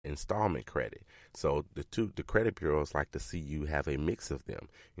installment credit. So the credit bureaus like to see you have a mix of them.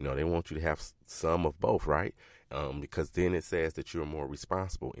 They want you to have some of both, right? Because then it says that you're more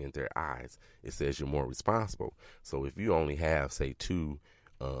responsible in their eyes. It says you're more responsible. So if you only have, say, two,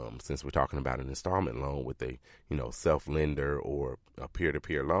 since we're talking about an installment loan with a, self-lender or a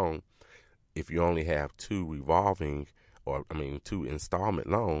peer-to-peer loan, if you only have two installment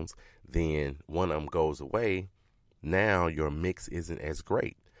loans, then one of them goes away. Now your mix isn't as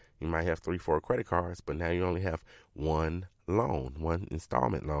great. You might have 3-4 credit cards, but now you only have one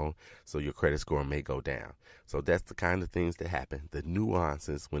installment loan, so your credit score may go down. So that's the kind of things that happen, the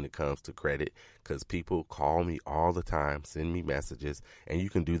nuances when it comes to credit, because people call me all the time, send me messages, and you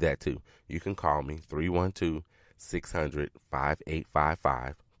can do that too. You can call me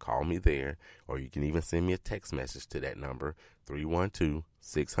 312-600-5855. Call me there, or you can even send me a text message to that number,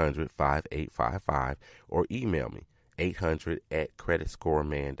 312-600-5855, or email me,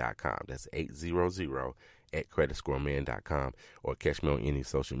 800@creditscoreman.com. That's 800@creditscoreman.com, or catch me on any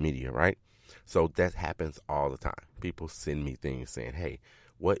social media, right? So that happens all the time. People send me things saying, hey,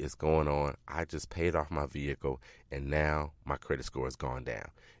 what is going on? I just paid off my vehicle, and now my credit score has gone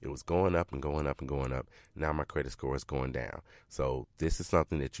down. It was going up and going up and going up. Now my credit score is going down. So this is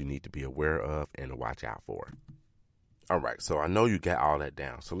something that you need to be aware of and to watch out for. All right, so I know you got all that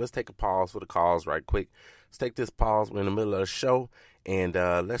down. So let's take a pause for the calls right quick. Let's take this pause. We're in the middle of the show, and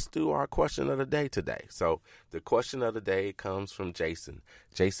let's do our question of the day today. So the question of the day comes from Jason.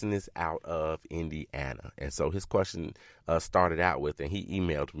 Jason is out of Indiana, and so his question started out with, and he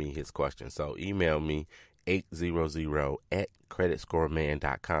emailed me his question. So email me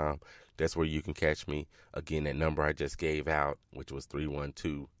 800@creditscoreman.com. That's where you can catch me. Again, that number I just gave out, which was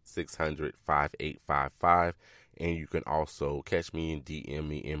 312-600-5855. And you can also catch me and DM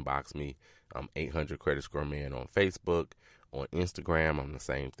me, inbox me. I'm 800 Credit Score Man on Facebook. On Instagram, I'm the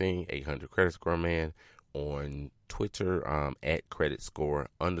same thing, 800 Credit Score Man. On Twitter, at Credit Score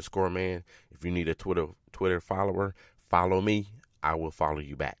 _man. If you need a Twitter follower, follow me. I will follow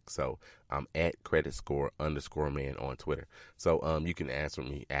you back. So I'm at Credit Score _man on Twitter. So you can ask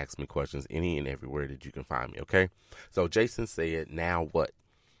me questions any and everywhere that you can find me. Okay. So Jason said, now what?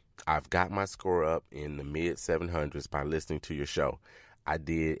 I've got my score up in the mid 700s by listening to your show. I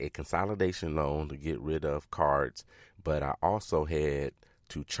did a consolidation loan to get rid of cards, but I also had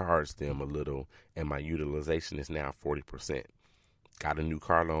to charge them a little, and my utilization is now 40%. Got a new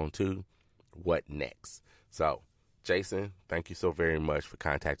car loan too. What next? So, Jason, thank you so very much for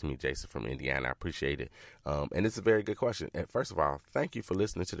contacting me, Jason from Indiana. I appreciate it. And it's a very good question. And first of all, thank you for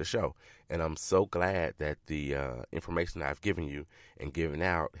listening to the show. And I'm so glad that the information I've given you and given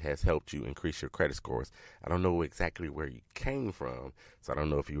out has helped you increase your credit scores. I don't know exactly where you came from. So I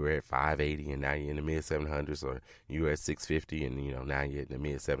don't know if you were at 580 and now you're in the mid 700s, or you were at 650 and now you're in the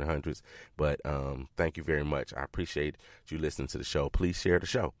mid 700s. But thank you very much. I appreciate you listening to the show. Please share the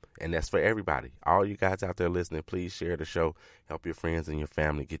show. And that's for everybody. All you guys out there listening, please share the show. Help your friends and your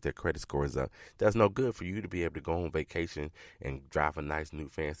family get their credit scores up. That's no good for you to be able to go on vacation and drive a nice new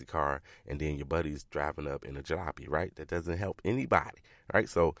fancy car, and then your buddy's driving up in a jalopy, right? That doesn't help anybody, right?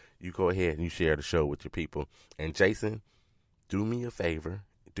 So you go ahead and you share the show with your people. And Jason, do me a favor,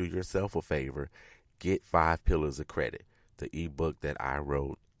 do yourself a favor, get 5 Pillars of Credit, the ebook that I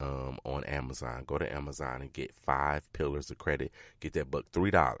wrote on Amazon. Go to Amazon and get 5 Pillars of Credit. Get that book,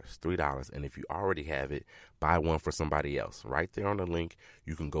 $3. And if you already have it, buy one for somebody else. Right there on the link,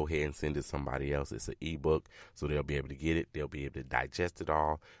 you can go ahead and send it to somebody else. It's an ebook, so they'll be able to get it. They'll be able to digest it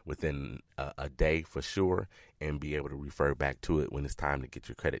all within a day for sure, and be able to refer back to it when it's time to get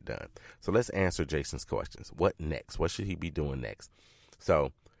your credit done. So let's answer Jason's questions. What next? What should he be doing next?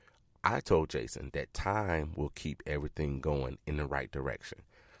 So I told Jason that time will keep everything going in the right direction.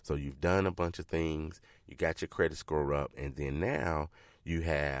 So you've done a bunch of things, you got your credit score up, and then now you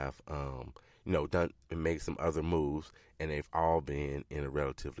have, done and made some other moves, and they've all been in a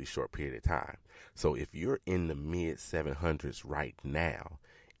relatively short period of time. So if you're in the mid 700s right now,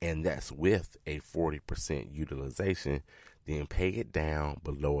 and that's with a 40% utilization, then pay it down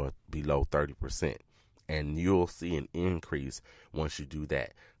below 30%. And you'll see an increase once you do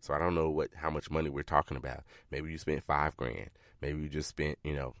that. So I don't know how much money we're talking about. Maybe you spent $5,000. Maybe you just spent,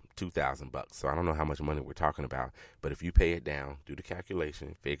 $2,000. So I don't know how much money we're talking about. But if you pay it down, do the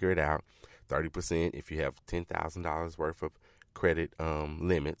calculation, figure it out. 30%, if you have $10,000 worth of credit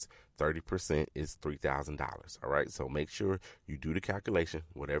limits, 30% is $3,000. All right. So make sure you do the calculation,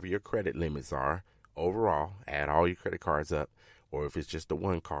 whatever your credit limits are overall, add all your credit cards up. Or if it's just the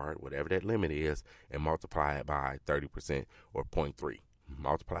one card, whatever that limit is, and multiply it by 30% or 0.3.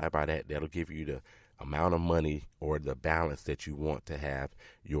 Multiply it by that. That'll give you the amount of money or the balance that you want to have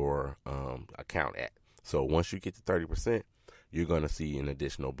your account at. So once you get to 30%, you're going to see an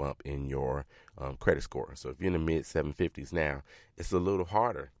additional bump in your credit score. So if you're in the mid 750s now, it's a little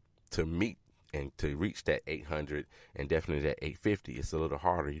harder to meet and to reach that 800 and definitely that 850. It's a little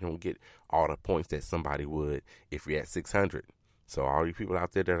harder. You don't get all the points that somebody would if you're at 600. So all you people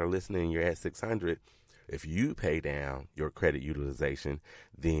out there that are listening, you're at 600. If you pay down your credit utilization,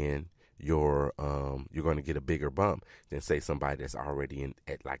 then you're going to get a bigger bump than say somebody that's already in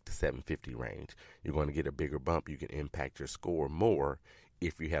at like the 750 range. You're going to get a bigger bump. You can impact your score more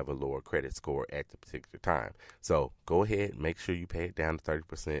if you have a lower credit score at the particular time. So go ahead, make sure you pay it down to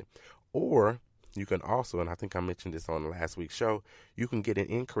 30%. Or you can also, and I think I mentioned this on last week's show, you can get an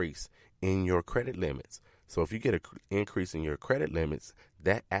increase in your credit limits. So if you get an increase in your credit limits,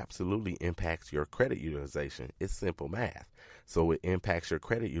 that absolutely impacts your credit utilization. It's simple math. So it impacts your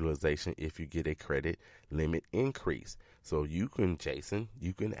credit utilization if you get a credit limit increase. So you can, Jason,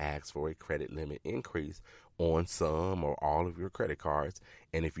 you can ask for a credit limit increase on some or all of your credit cards.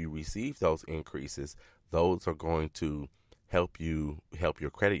 And if you receive those increases, those are going to help your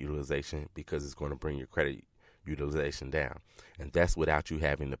credit utilization because it's going to bring your credit utilization down. And that's without you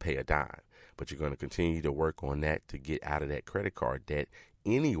having to pay a dime. But you're going to continue to work on that to get out of that credit card debt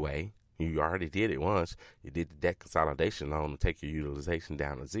anyway. You already did it once. You did the debt consolidation loan to take your utilization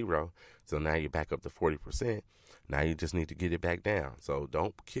down to 0. So now you're back up to 40%. Now you just need to get it back down. So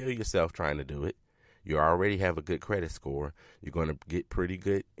don't kill yourself trying to do it. You already have a good credit score. You're going to get pretty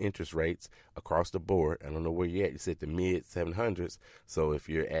good interest rates across the board. I don't know where you're at. You said the mid 700s. So if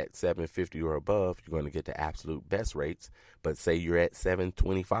you're at 750 or above, you're going to get the absolute best rates. But say you're at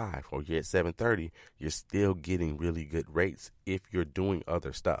 725 or you're at 730, you're still getting really good rates if you're doing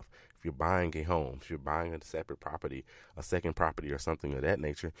other stuff. If you're buying a home, if you're buying a separate property, a second property or something of that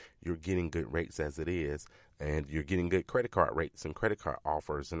nature, you're getting good rates as it is. And you're getting good credit card rates and credit card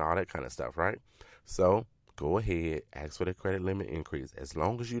offers and all that kind of stuff, right? So go ahead, ask for the credit limit increase. As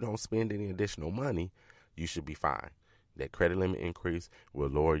long as you don't spend any additional money, you should be fine. That credit limit increase will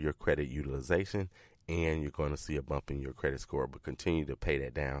lower your credit utilization, and you're going to see a bump in your credit score, but continue to pay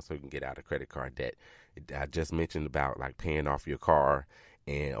that down so you can get out of credit card debt. I just mentioned about like paying off your car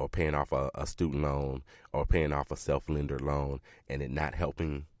or paying off a student loan or paying off a self-lender loan and it not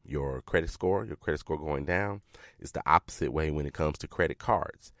helping your credit score going down. It's the opposite way when it comes to credit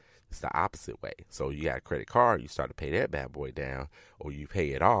cards. It's the opposite way. So you got a credit card, you start to pay that bad boy down or you pay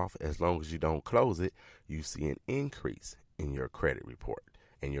it off. As long as you don't close it, you see an increase in your credit report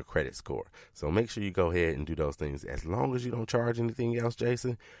and your credit score. So make sure you go ahead and do those things. As long as you don't charge anything else,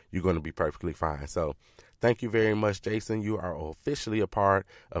 Jason, you're going to be perfectly fine. So thank you very much, Jason. You are officially a part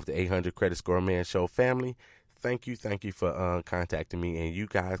of the 800 Credit Score Man Show family. Thank you for contacting me, and you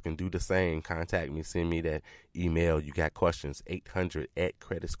guys can do the same. Contact me, send me that email. You got questions,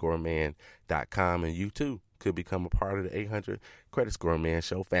 800@creditscoreman.com, and you too could become a part of the 800 Credit Score Man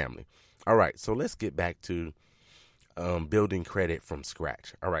Show family. All right, so let's get back to building credit from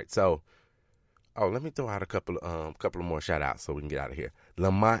scratch. All right, so let me throw out a couple of more shout outs so we can get out of here.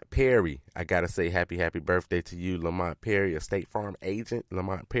 Lamont Perry, I gotta say happy birthday to you, Lamont Perry, a State Farm agent.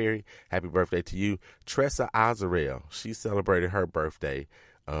 Lamont Perry, happy birthday to you. Tressa Azarel, she celebrated her birthday.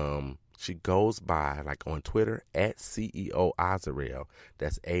 She goes by like on Twitter at CEO Azarel.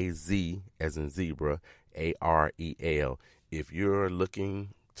 That's AZ as in zebra, AREL. If you're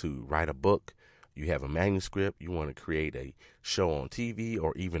looking to write a book, you have a manuscript, you want to create a show on TV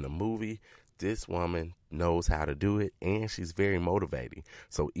or even a movie, this woman knows how to do it, and she's very motivating.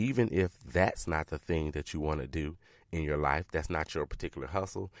 So even if that's not the thing that you want to do in your life, that's not your particular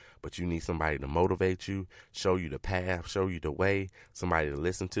hustle, but you need somebody to motivate you, show you the path, show you the way, somebody to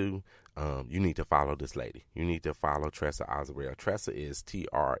listen to, you need to follow this lady. You need to follow Tressa Azarel. Tressa is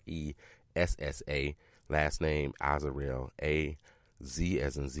Tressa, last name Azarel, A-Z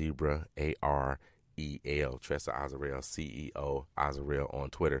as in zebra, A-R-E-L. Tressa Azarel, CEO Azarel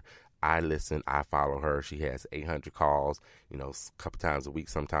on Twitter. I listen, I follow her. She has 800 calls, a couple times a week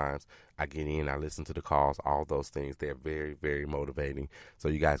sometimes. I get in, I listen to the calls, all those things. They're very, very motivating. So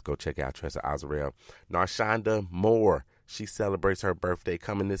you guys go check out Tressa Azarel. Narshonda Moore, she celebrates her birthday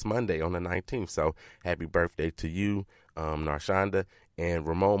coming this Monday on the 19th. So happy birthday to you, Narshonda. And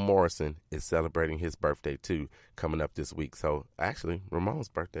Ramon Morrison is celebrating his birthday, too, coming up this week. So, actually, Ramon's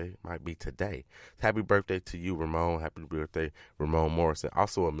birthday might be today. Happy birthday to you, Ramon. Happy birthday, Ramon Morrison.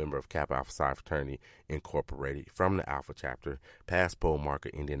 Also a member of Kappa Alpha Psi Fraternity Incorporated from the Alpha Chapter, past poll marker,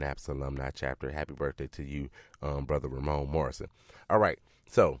 Indianapolis Alumni Chapter. Happy birthday to you, Brother Ramon Morrison. All right,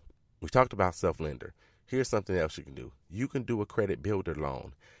 so we talked about self-lender. Here's something else you can do. You can do a credit builder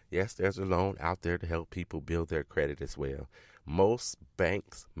loan. Yes, there's a loan out there to help people build their credit as well. Most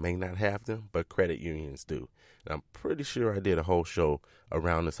banks may not have them, but credit unions do. And I'm pretty sure I did a whole show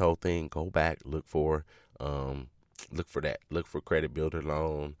around this whole thing. Go back, look for that. Look for credit builder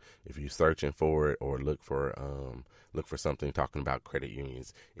loan if you're searching for it, or look for something talking about credit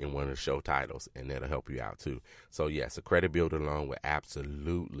unions in one of the show titles, and that'll help you out too. So yes, a credit builder loan will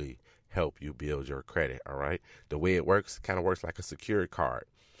absolutely help you build your credit. All right. The way it works kind of works like a secured card.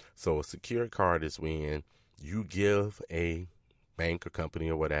 So a secured card is when you give a bank or company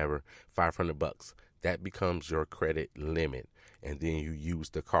or whatever $500. That becomes your credit limit, and then you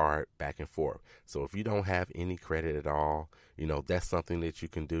use the card back and forth. So if you don't have any credit at all, that's something that you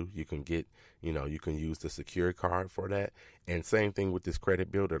can do. You can get, you can use the secured card for that. And same thing with this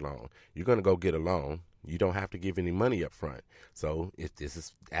credit builder loan. You're going to go get a loan. You don't have to give any money up front. So if this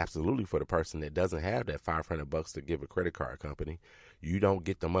is absolutely for the person that doesn't have that $500 to give a credit card company, you don't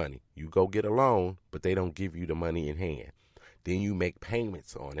get the money. You go get a loan, but they don't give you the money in hand. Then you make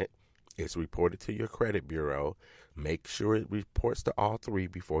payments on it. It's reported to your credit bureau. Make sure it reports to all three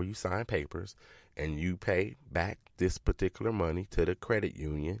before you sign papers, and you pay back this particular money to the credit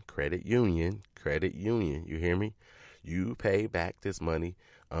union. You hear me? You pay back this money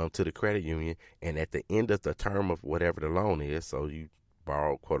to the credit union, and at the end of the term of whatever the loan is, so you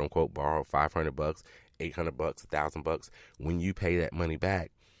borrow, quote unquote, borrow $500, $800, $1,000. When you pay that money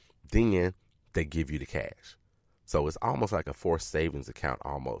back, then they give you the cash. So it's almost like a forced savings account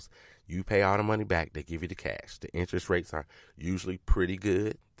almost. You pay all the money back, they give you the cash. The interest rates are usually pretty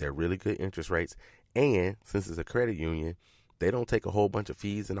good. They're really good interest rates. And since it's a credit union, they don't take a whole bunch of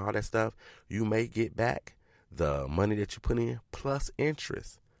fees and all that stuff. You may get back the money that you put in plus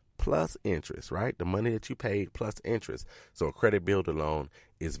interest, right? The money that you paid plus interest. So a credit builder loan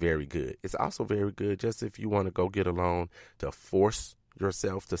is very good. It's also very good just if you want to go get a loan to force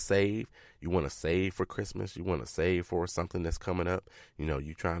yourself to save. You want to save for Christmas. You want to save for something that's coming up.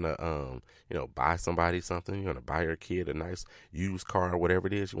 You trying to, buy somebody something. You want to buy your kid a nice used car or whatever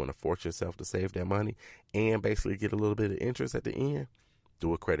it is. You want to force yourself to save that money and basically get a little bit of interest at the end.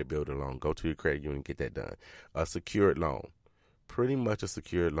 Do a credit builder loan. Go to your credit union, get that done. A secured loan. Pretty much a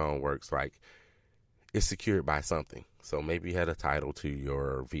secured loan works like it's secured by something. So maybe you had a title to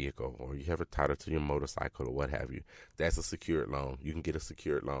your vehicle, or you have a title to your motorcycle, or what have you. That's a secured loan. You can get a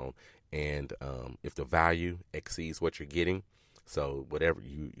secured loan. And if the value exceeds what you're getting, so whatever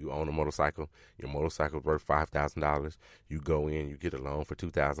you own a motorcycle, your motorcycle's worth $5,000, you go in, you get a loan for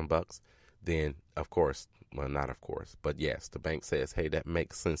 $2,000, then of course, well, not of course, but yes, the bank says, hey, that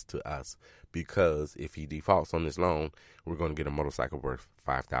makes sense to us, because if he defaults on this loan, we're going to get a motorcycle worth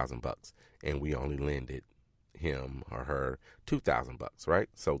 $5,000, and we only lended him or her $2,000, right?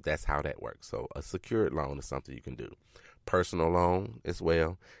 So that's how that works. So a secured loan is something you can do. Personal loan as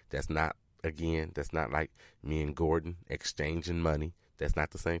well. That's not like me and Gordon exchanging money. That's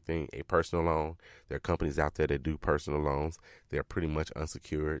not the same thing. A personal loan, there are companies out there that do personal loans. They're pretty much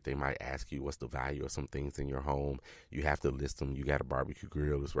unsecured. They might ask you what's the value of some things in your home. You have to list them. You got a barbecue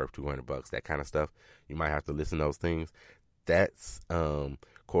grill that's worth $200, that kind of stuff. You might have to list those things. That's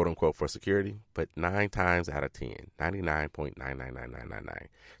quote unquote for security, but 9 times out of 10, 99.99999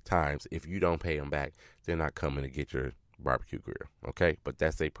 times, if you don't pay them back, they're not coming to get your barbecue grill. Okay, but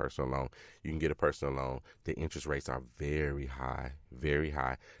that's a personal loan. You can get a personal loan. The interest rates are very high,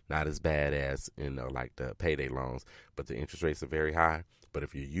 not as bad as like the payday loans, but the interest rates are very high. But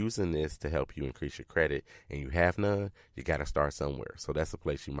if you're using this to help you increase your credit and you have none, you got to start somewhere. So that's a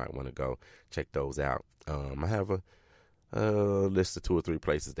place you might want to go check those out. I have a list of 2 or 3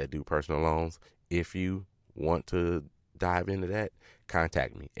 places that do personal loans. If you want to dive into that,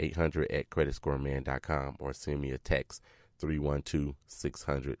 contact me, 800@creditscoreman.com, or send me a text,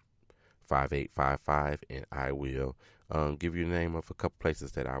 312-600-5855, and I will give you the name of a couple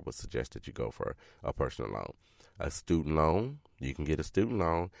places that I would suggest that you go for a personal loan. A student loan, you can get a student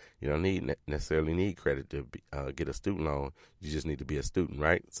loan. You don't necessarily need credit to get a student loan. You just need to be a student,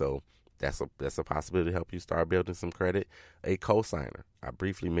 right? So that's a possibility to help you start building some credit. A cosigner. I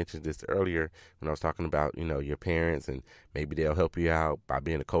briefly mentioned this earlier when I was talking about, your parents, and maybe they'll help you out by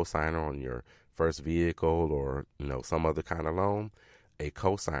being a cosigner on your first vehicle or, some other kind of loan. A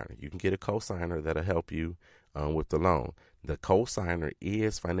cosigner. You can get a cosigner that'll help you with the loan. The cosigner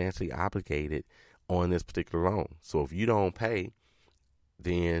is financially obligated on this particular loan. So if you don't pay,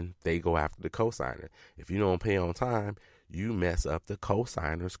 then they go after the cosigner. If you don't pay on time, you mess up the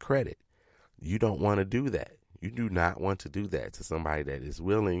cosigner's credit. You don't want to do that. You do not want to do that to somebody that is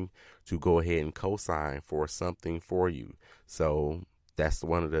willing to go ahead and cosign for something for you. So That's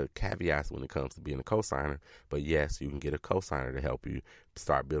one of the caveats when it comes to being a cosigner. But yes, you can get a cosigner to help you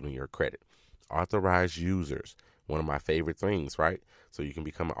start building your credit. Authorized users, one of my favorite things, right? So you can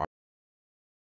become an